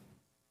people,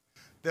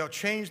 they'll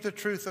change the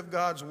truth of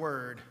God's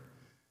word,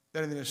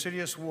 that an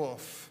insidious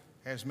wolf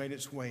has made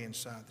its way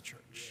inside the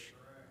church.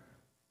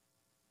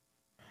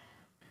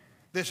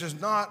 This is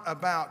not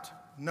about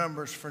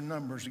numbers for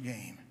numbers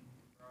game.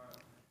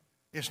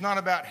 It's not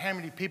about how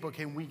many people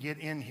can we get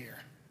in here.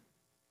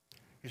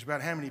 It's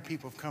about how many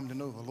people have come to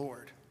know the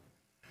Lord.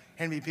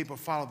 How many people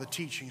follow the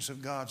teachings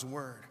of God's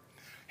word.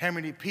 How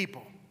many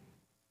people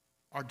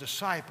are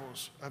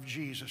disciples of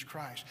Jesus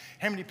Christ.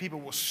 How many people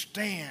will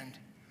stand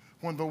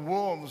when the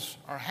wolves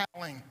are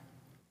howling?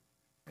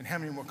 And how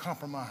many will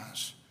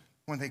compromise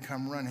when they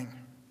come running?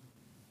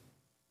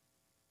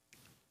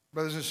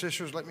 Brothers and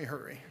sisters, let me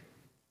hurry.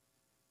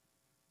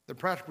 The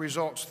practical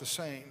result's the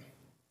same.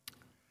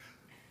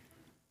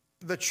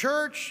 The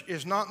church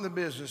is not in the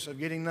business of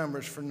getting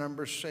numbers for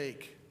numbers'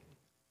 sake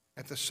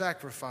at the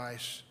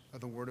sacrifice of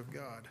the Word of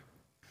God.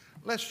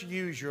 Let's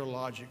use your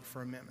logic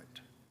for a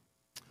minute.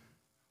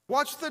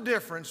 What's the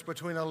difference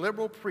between a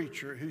liberal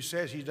preacher who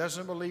says he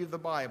doesn't believe the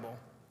Bible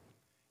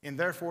and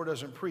therefore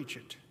doesn't preach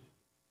it,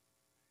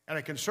 and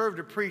a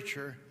conservative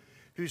preacher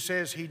who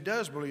says he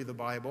does believe the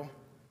Bible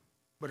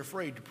but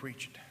afraid to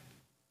preach it?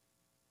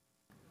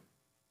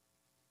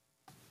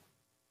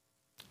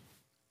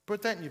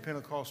 Put that in your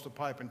Pentecostal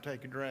pipe and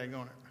take a drag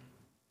on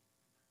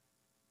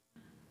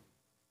it.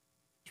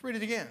 Let's read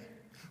it again.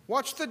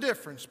 What's the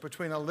difference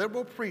between a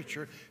liberal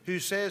preacher who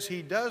says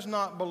he does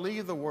not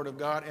believe the Word of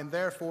God and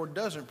therefore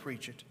doesn't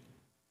preach it,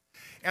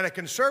 and a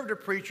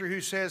conservative preacher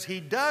who says he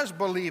does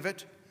believe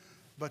it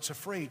but's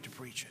afraid to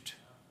preach it?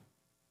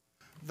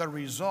 The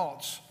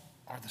results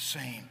are the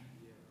same.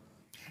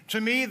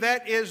 To me,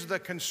 that is the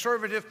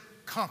conservative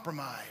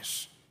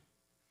compromise.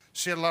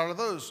 See a lot of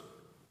those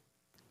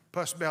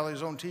puss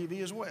bellies on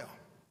TV as well.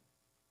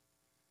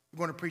 We're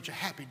going to preach a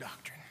happy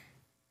doctrine.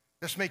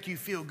 Let's make you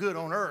feel good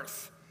on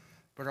earth.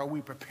 But are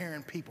we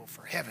preparing people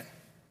for heaven?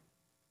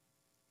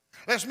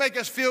 Let's make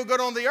us feel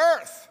good on the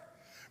earth,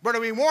 but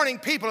are we warning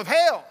people of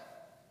hell?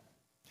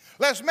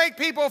 Let's make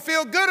people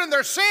feel good in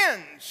their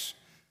sins,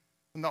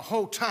 and the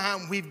whole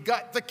time we've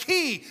got the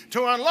key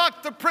to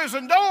unlock the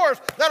prison doors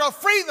that'll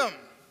free them.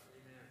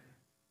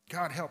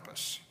 God help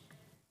us.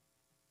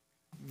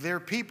 There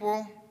are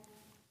people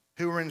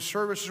who are in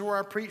services where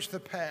I preached the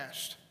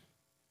past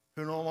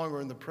who are no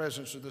longer in the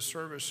presence of the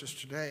services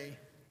today.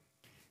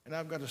 And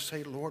I've got to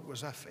say, Lord,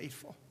 was I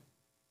faithful?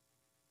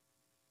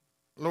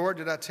 Lord,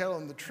 did I tell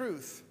them the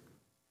truth?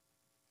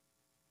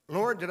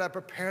 Lord, did I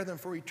prepare them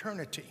for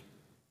eternity?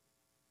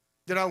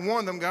 Did I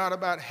warn them, God,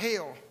 about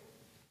hell?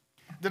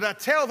 Did I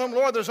tell them,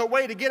 Lord, there's a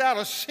way to get out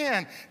of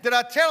sin? Did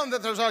I tell them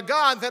that there's a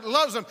God that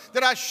loves them?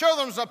 Did I show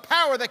them there's a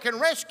power that can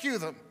rescue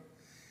them?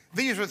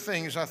 These are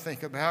things I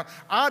think about.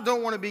 I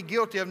don't want to be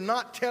guilty of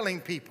not telling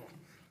people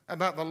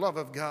about the love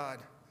of God,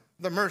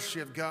 the mercy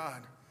of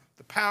God,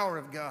 the power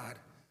of God,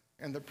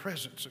 and the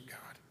presence of God.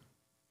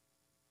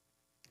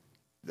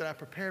 Did I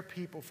prepare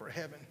people for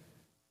heaven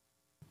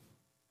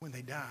when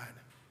they died?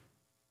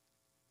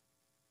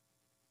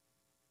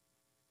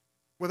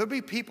 Will there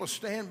be people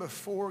stand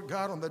before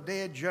God on the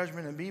day of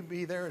judgment and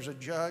be there as a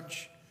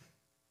judge?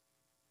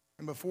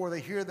 And before they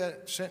hear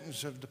that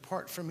sentence of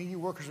depart from me, you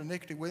workers of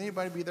iniquity, will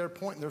anybody be there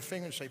pointing their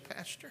finger and say,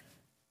 Pastor,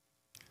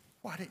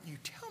 why didn't you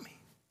tell me?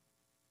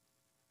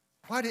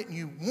 Why didn't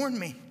you warn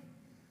me?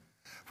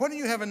 Why didn't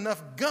you have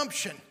enough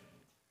gumption?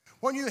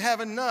 Why didn't you have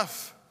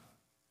enough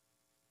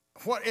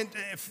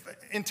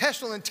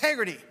intestinal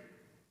integrity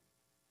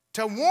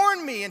to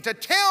warn me and to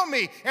tell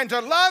me and to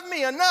love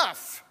me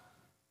enough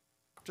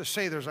to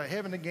say there's a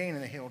heaven to gain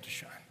and a hell to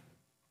shine?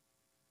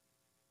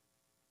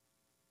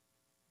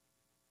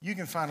 You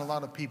can find a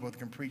lot of people that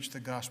can preach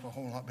the gospel a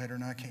whole lot better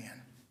than I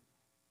can.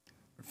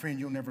 But friend,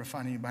 you'll never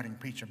find anybody who can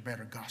preach a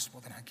better gospel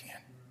than I can.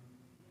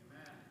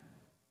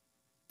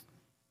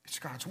 It's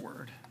God's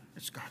word.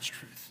 It's God's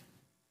truth.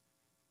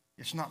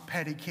 It's not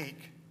patty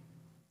cake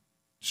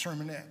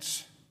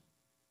sermonettes.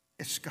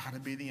 It's got to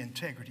be the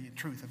integrity and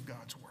truth of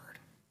God's word.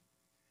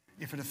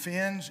 If it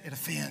offends, it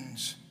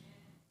offends.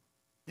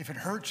 If it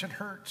hurts, it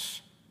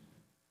hurts.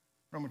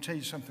 But I'm going to tell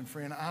you something,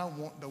 friend. I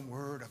want the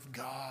word of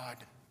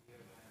God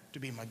to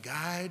be my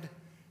guide,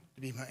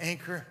 to be my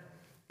anchor,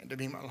 and to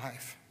be my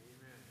life.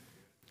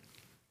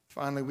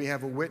 Finally, we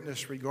have a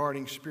witness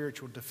regarding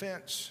spiritual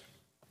defense.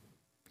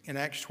 In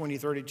Acts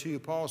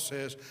 20:32, Paul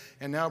says,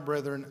 and now,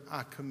 brethren,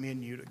 I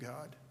commend you to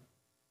God.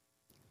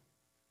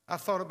 I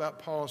thought about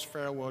Paul's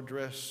farewell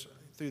address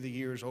through the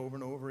years over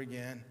and over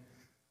again.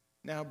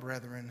 Now,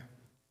 brethren,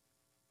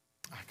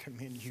 I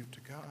commend you to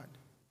God.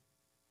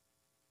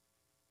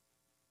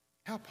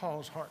 How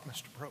Paul's heart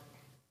must have broken.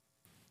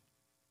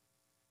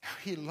 How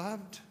he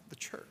loved the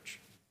church.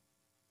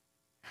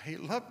 How he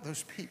loved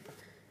those people.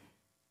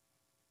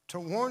 To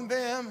warn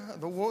them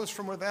of the wolves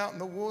from without and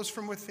the wolves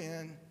from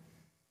within.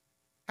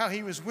 How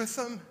he was with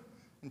them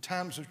in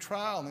times of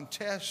trial and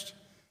test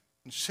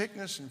and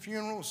sickness and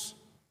funerals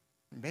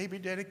and baby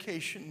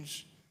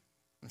dedications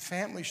and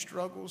family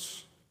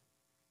struggles.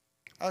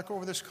 I look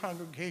over this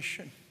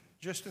congregation,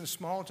 just as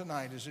small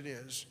tonight as it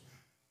is,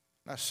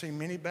 and I see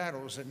many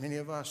battles that many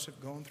of us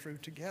have gone through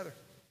together.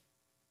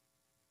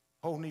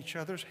 Holding each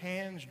other's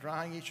hands,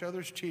 drying each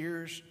other's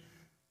tears,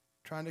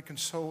 trying to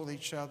console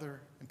each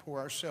other and pour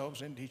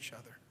ourselves into each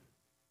other.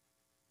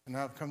 And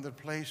I've come to the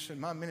place in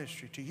my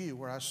ministry to you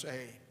where I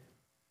say,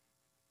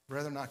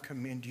 brethren, I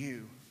commend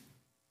you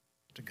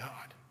to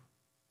God.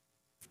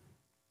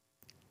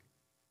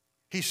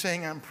 He's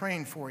saying, I'm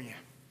praying for you.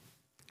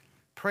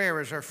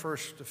 Prayer is our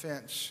first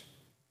defense.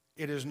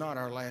 It is not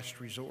our last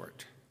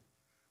resort.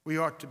 We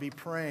ought to be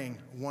praying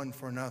one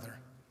for another,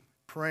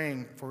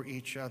 praying for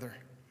each other.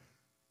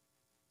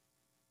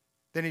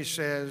 Then he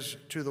says,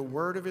 to the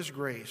word of his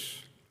grace,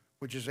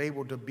 which is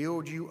able to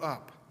build you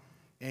up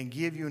and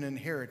give you an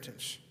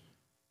inheritance,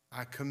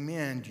 I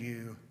commend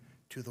you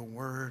to the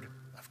word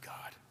of God.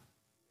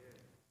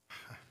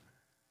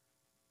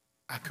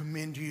 I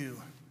commend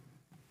you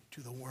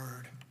to the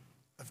word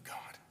of God.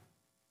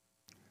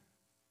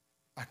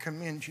 I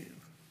commend you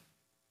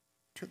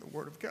to the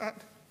word of God.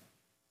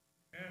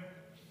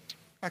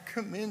 I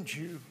commend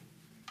you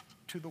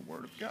to the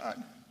word of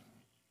God.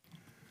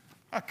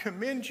 I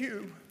commend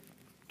you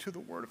to the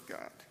word of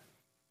God.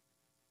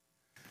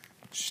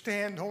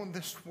 Stand on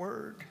this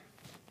word.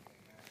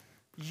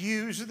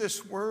 Use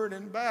this word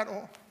in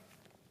battle.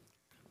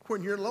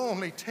 When you're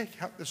lonely,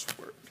 take out this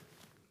word.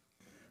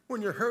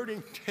 When you're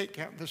hurting, take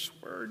out this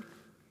word.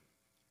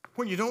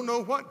 When you don't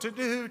know what to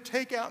do,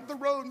 take out the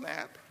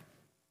roadmap.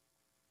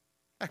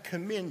 I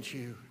commend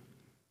you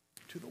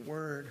to the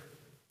word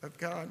of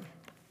God.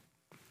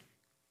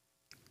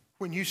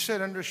 When you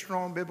sit under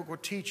strong biblical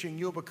teaching,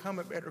 you'll become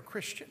a better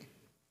Christian.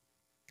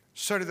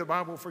 Study the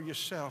Bible for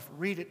yourself.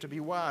 Read it to be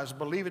wise.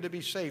 Believe it to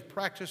be safe.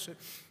 Practice it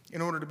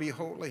in order to be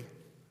holy.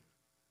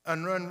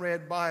 An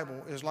unread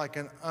Bible is like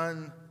an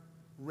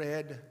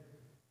unread,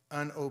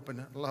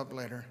 unopened love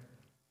letter.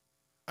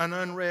 An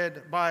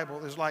unread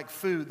Bible is like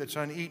food that's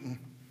uneaten.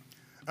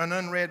 An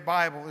unread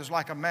Bible is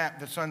like a map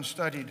that's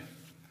unstudied.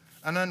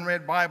 An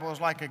unread Bible is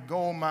like a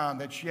gold mine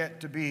that's yet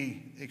to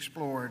be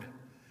explored.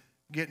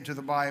 Get into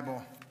the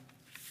Bible.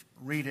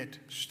 Read it,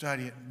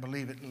 study it,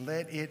 believe it.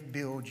 Let it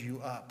build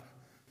you up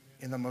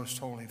in the most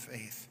holy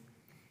faith.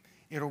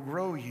 It'll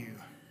grow you.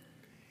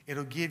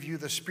 It'll give you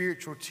the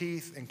spiritual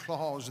teeth and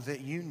claws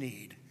that you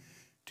need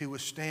to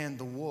withstand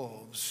the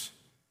wolves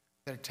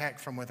that attack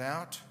from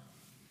without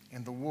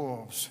and the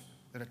wolves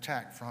that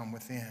attack from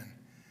within.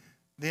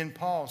 Then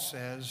Paul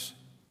says,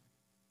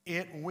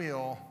 it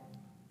will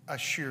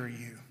assure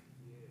you.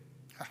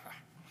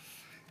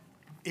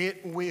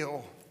 It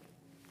will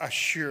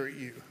assure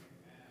you.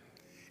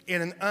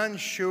 In an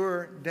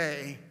unsure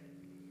day,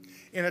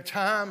 in a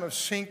time of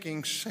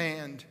sinking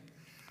sand,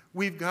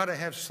 we've got to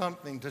have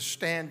something to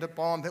stand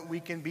upon that we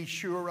can be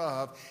sure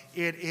of.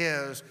 It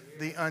is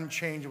the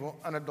unchangeable,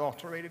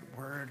 unadulterated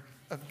Word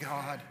of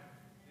God.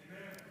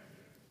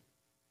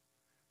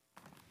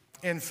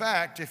 In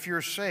fact, if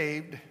you're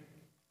saved,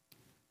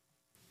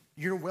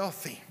 you're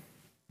wealthy.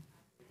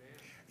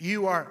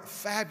 You are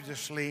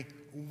fabulously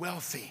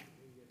wealthy.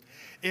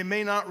 It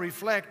may not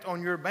reflect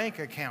on your bank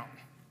account.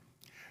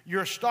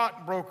 Your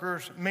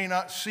stockbrokers may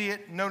not see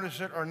it,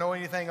 notice it, or know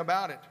anything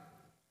about it.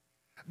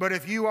 But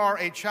if you are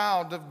a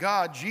child of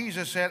God,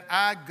 Jesus said,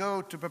 I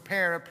go to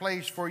prepare a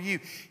place for you.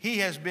 He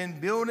has been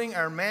building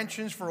our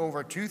mansions for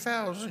over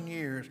 2,000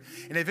 years.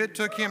 And if it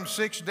took him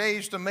 6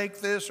 days to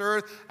make this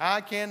earth,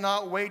 I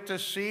cannot wait to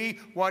see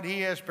what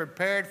he has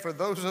prepared for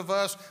those of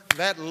us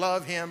that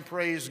love him.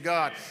 Praise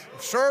God.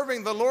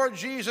 Serving the Lord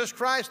Jesus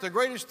Christ, the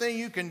greatest thing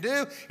you can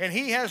do. And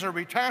he has a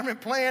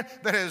retirement plan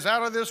that is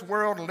out of this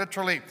world,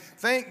 literally.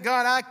 Thank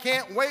God, I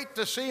can't wait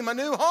to see my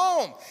new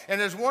home. And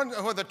there's one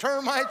where the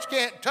termites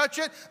can't touch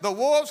it. The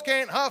wolves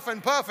can't huff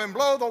and puff and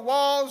blow the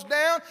walls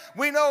down.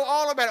 We know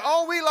all about it.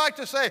 All we like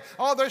to say,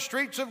 oh, there's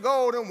streets of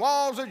gold and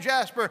walls of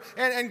jasper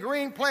and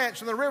green plants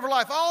and the river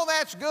life. All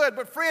that's good.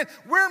 But friend,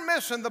 we're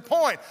missing the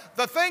point.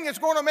 The thing that's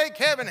going to make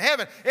heaven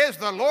heaven is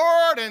the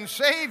Lord and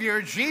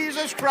Savior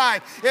Jesus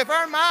Christ. If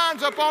our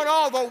mind's upon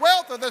all the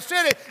wealth of the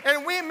city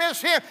and we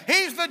miss him,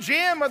 he's the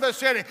gem of the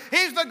city.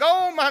 He's the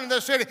gold mine of the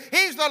city.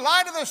 He's the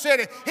light of the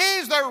city.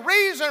 He's the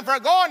reason for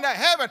going to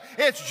heaven.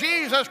 It's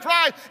Jesus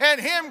Christ and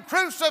him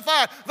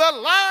crucified. The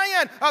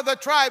Lion of the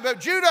tribe of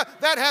Judah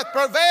that hath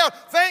prevailed.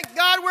 Thank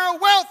God we're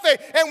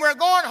wealthy and we're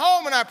going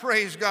home, and I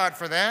praise God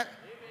for that.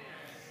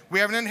 Amen. We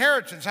have an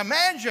inheritance.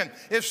 Imagine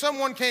if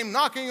someone came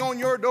knocking on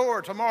your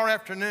door tomorrow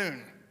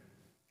afternoon,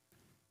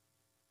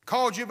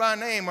 called you by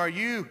name. Are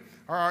you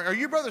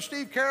Brother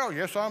Steve Carroll?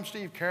 Yes, I'm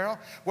Steve Carroll.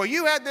 Well,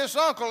 you had this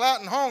uncle out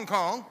in Hong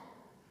Kong.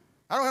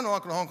 I don't have no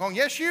uncle in Hong Kong.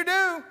 Yes, you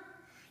do.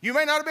 You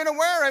may not have been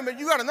aware of him, but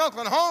you got an uncle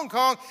in Hong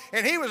Kong,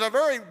 and he was a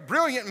very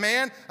brilliant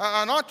man,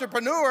 an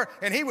entrepreneur,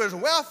 and he was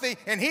wealthy,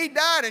 and he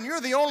died, and you're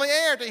the only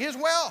heir to his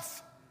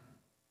wealth.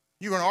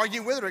 You going to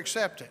argue with it or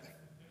accept it?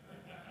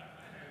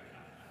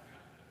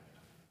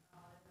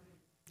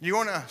 You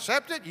want to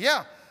accept it?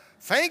 Yeah.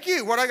 Thank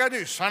you. What I got to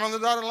do? Sign on the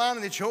dotted line,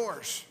 and it's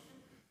yours.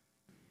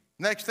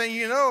 Next thing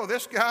you know,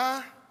 this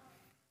guy,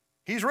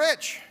 he's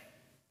rich.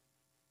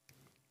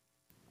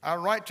 I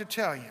write to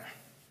tell you,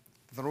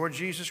 the Lord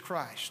Jesus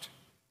Christ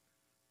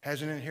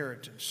has an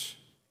inheritance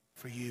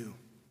for you.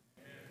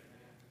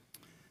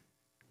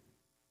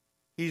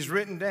 He's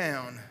written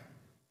down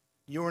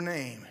your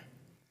name,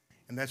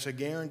 and that's a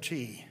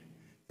guarantee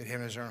that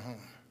heaven is our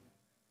home.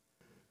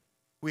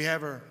 We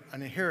have an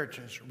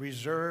inheritance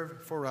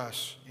reserved for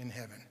us in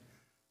heaven,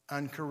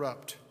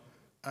 uncorrupt,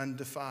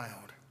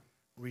 undefiled,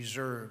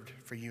 reserved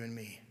for you and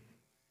me.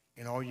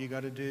 And all you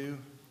got to do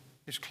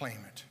is claim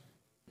it.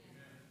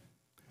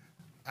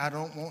 I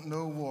don't want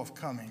no wolf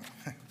coming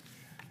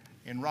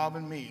and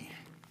robbing me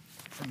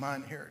from my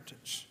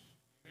inheritance.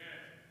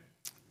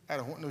 I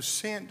don't want no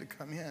sin to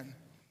come in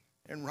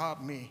and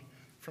rob me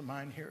from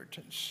my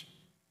inheritance.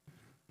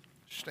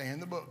 Stay in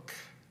the book.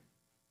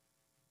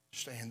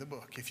 Stay in the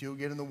book. If you'll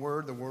get in the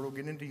Word will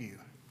get into you.